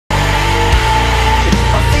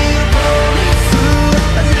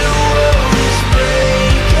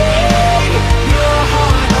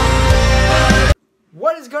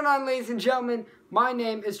on, ladies and gentlemen? My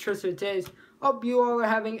name is Tristin TaZe. Hope you all are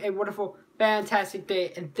having a wonderful, fantastic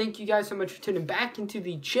day, and thank you guys so much for tuning back into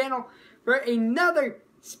the channel for another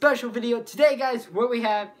special video. Today, guys, what we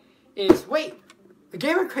have is, a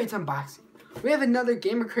Gamer Crates unboxing. We have another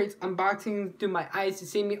Gamer Crates unboxing through my eyes to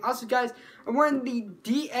see me. Also, guys, I'm wearing the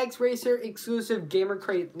DX Racer exclusive Gamer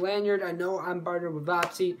Crate lanyard. I know I'm partnered with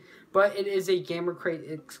Opsy, but it is a Gamer Crate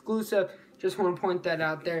exclusive. Just want to point that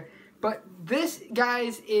out there. But this,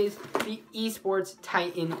 guys, is the ESPORTS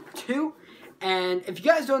Titan 2. And if you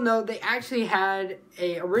guys don't know, they actually had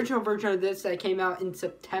a original version of this that came out in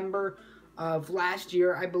September of last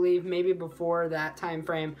year, I believe, maybe before that time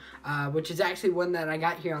frame, which is actually one that I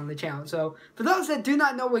got here on the channel. So for those that do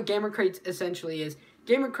not know what Gamer Crates essentially is,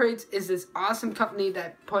 Gamer Crates is this awesome company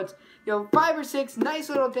that puts, 5 or 6 nice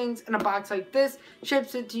little things in a box like this,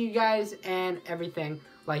 ships it to you guys, and everything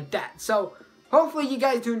like that. So hopefully you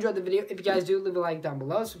guys do enjoy the video. If you guys do, leave a like down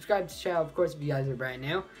below. Subscribe to the channel, of course, if you guys are brand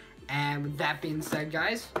new. And with that being said,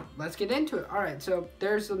 guys, let's get into it. Alright, so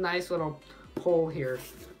there's a nice little hole here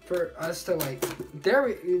for us to,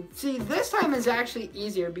 see, this time is actually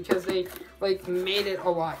easier because they, made it a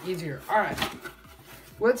lot easier. Alright,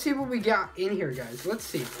 let's see what we got in here, guys. Let's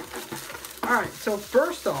see. Alright, so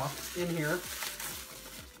first off in here,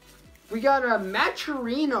 we got a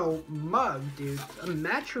Maturino mug, dude. A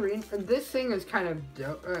Maturino. This thing is kind of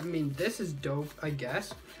dope. I mean, this is dope, I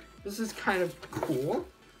guess. This is kind of cool.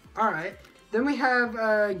 Alright. Then we have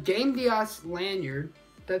a Game Dios lanyard.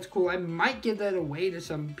 That's cool. I might give that away to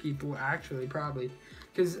some people, actually, probably.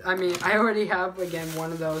 Because, I mean, I already have, again,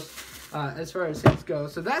 one of those as far as things go.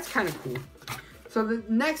 So that's kind of cool. So the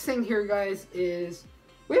next thing here, guys, is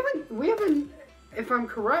we haven't, if I'm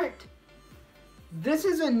correct, this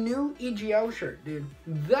is a new EGO shirt, dude.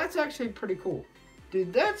 That's actually pretty cool.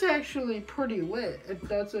 Dude, that's actually pretty lit if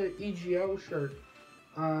that's an EGO shirt.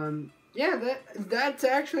 Yeah, that's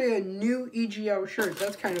actually a new EGO shirt.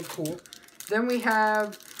 That's kind of cool. Then we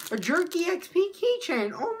have a Jerky XP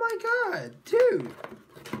keychain. Oh my god, dude.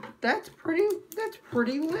 That's pretty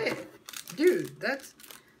lit. Dude, that's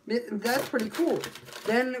pretty cool.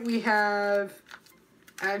 Then we have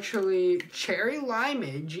actually Cherry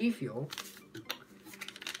Limeade G Fuel.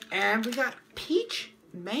 And we got Peach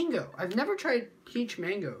Mango. I've never tried Peach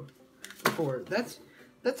Mango before. That's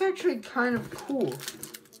actually kind of cool.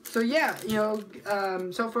 So yeah,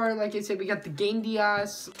 so far, like I said, we got the Game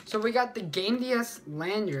Dios. So we got the Game Dios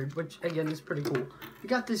lanyard, which again is pretty cool. We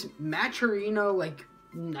got this Maturino,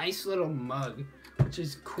 nice little mug, which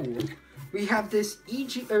is cool. We have this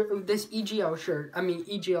EGO shirt. I mean,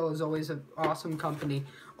 EGO is always an awesome company.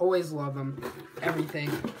 Always love them.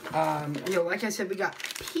 Everything. Like I said, we got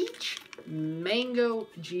Peach Mango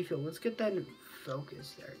G Fuel. Let's get that in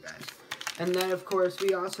focus there, guys. And then, of course,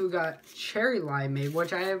 we also got Cherry Limeade,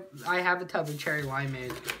 which I have a tub of Cherry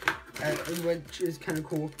Limeade, which is kind of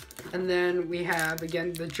cool. And then we have,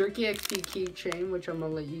 again, the Jerky XP keychain, which I'm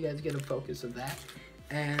going to let you guys get a focus of that.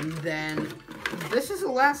 And then, this is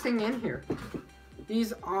the last thing in here.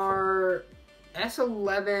 These are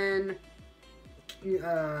S11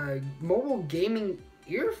 mobile gaming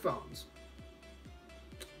earphones.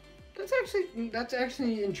 That's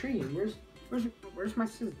actually intriguing. Where's my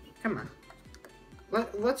scissors? Come on.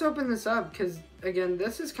 Let's open this up, because, again,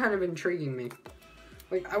 this is kind of intriguing me.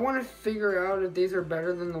 I want to figure out if these are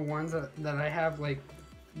better than the ones that I have,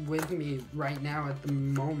 with me right now at the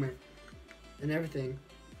moment. And everything.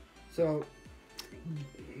 So,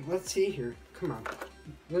 let's see here. Come on.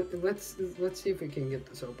 Let's see if we can get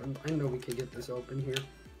this open. I know we can get this open here.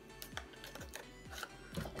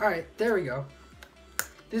 Alright, there we go.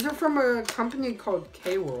 These are from a company called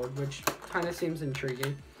K-World, which kind of seems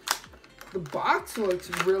intriguing. The box looks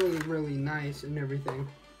really, really nice and everything.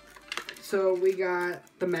 So we got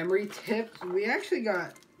the memory tips. We actually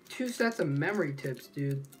got 2 sets of memory tips,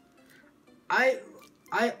 dude. I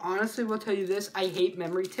honestly will tell you this. I hate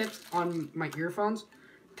memory tips on my earphones.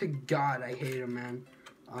 To God, I hate them,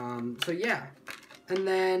 man. So yeah. And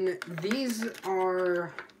then these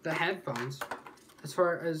are the headphones as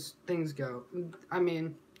far as things go. I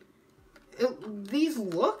mean, these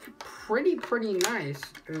look pretty nice.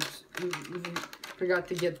 Oops, forgot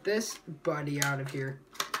to get this buddy out of here.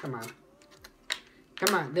 Come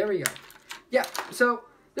on, there we go. Yeah, so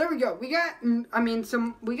there we go. We got,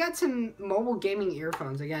 we got some mobile gaming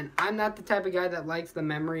earphones. Again, I'm not the type of guy that likes the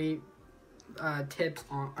memory tips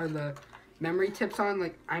on, or the memory tips on.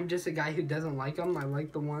 I'm just a guy who doesn't like them. I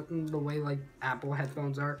like the way Apple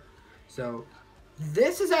headphones are. So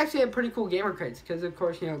this is actually a pretty cool Gamer Crates, because of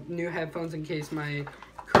course, new headphones in case my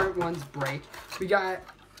current ones break. We got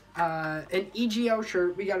an EGO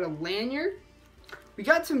shirt. We got a lanyard. We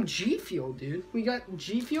got some G Fuel, dude. We got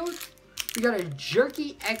G Fuel. We got a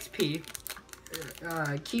Jerky XP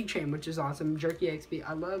keychain, which is awesome. Jerky XP.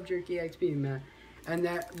 I love Jerky XP, man. And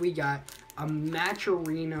that we got a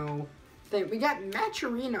Matcherino thing. We got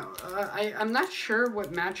Matcherino. I'm not sure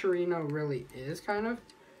what Matcherino really is, kind of.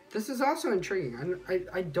 This is also intriguing.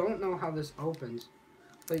 I don't know how this opens.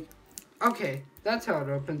 Like, okay, that's how it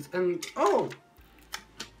opens. And, oh!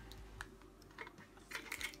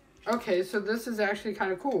 Okay, so this is actually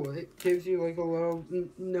kind of cool. It gives you, like, a little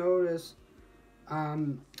notice,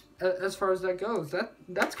 as far as that goes.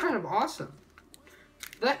 That's kind of awesome.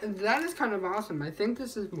 That is kind of awesome. I think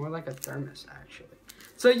this is more like a thermos, actually.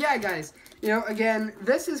 So, yeah, guys, you know, again,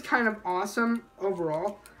 this is kind of awesome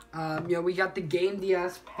overall. You know, we got the Game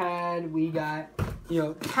DS pad. We got, you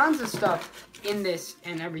know, tons of stuff in this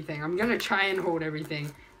and everything. I'm going to try and hold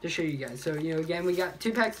everything to show you guys. So, you know, again, we got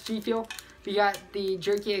 2 packs of G Fuel. We got the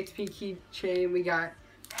Jerky XP keychain. We got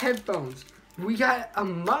headphones. We got a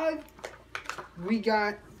mug. We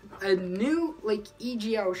got a new, like,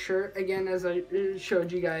 EGL shirt. Again, as I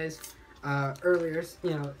showed you guys earlier,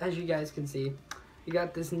 you know, as you guys can see. We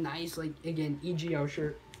got this nice, like, again, EGL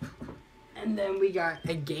shirt. And then we got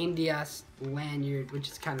a Game DS lanyard, which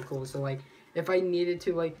is kind of cool. So, like, if I needed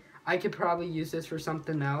to, like, I could probably use this for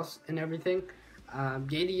something else and everything.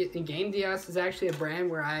 Game DS is actually a brand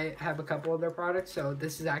where I have a couple of their products. So,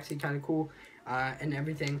 this is actually kind of cool and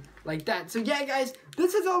everything like that. So, yeah, guys,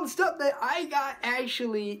 this is all the stuff that I got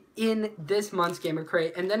actually in this month's Gamer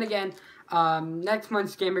Crate. And then, again, next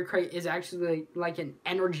month's Gamer Crate is actually like an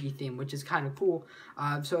energy theme, which is kind of cool.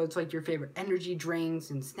 So it's like your favorite energy drinks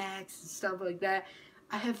and snacks and stuff like that.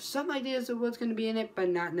 I have some ideas of what's going to be in it, but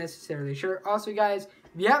not necessarily sure. Also, guys,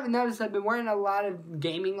 if you haven't noticed, I've been wearing a lot of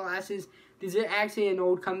gaming glasses. These are actually an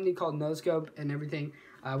old company called NoScope and everything,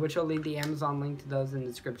 which I'll leave the Amazon link to those in the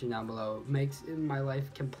description down below. It makes my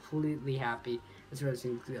life completely happy as far as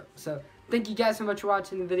things go. So, thank you guys so much for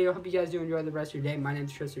watching the video. Hope you guys do enjoy the rest of your day. My name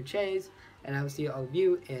is Tristin, and I will see all of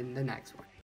you in the next one.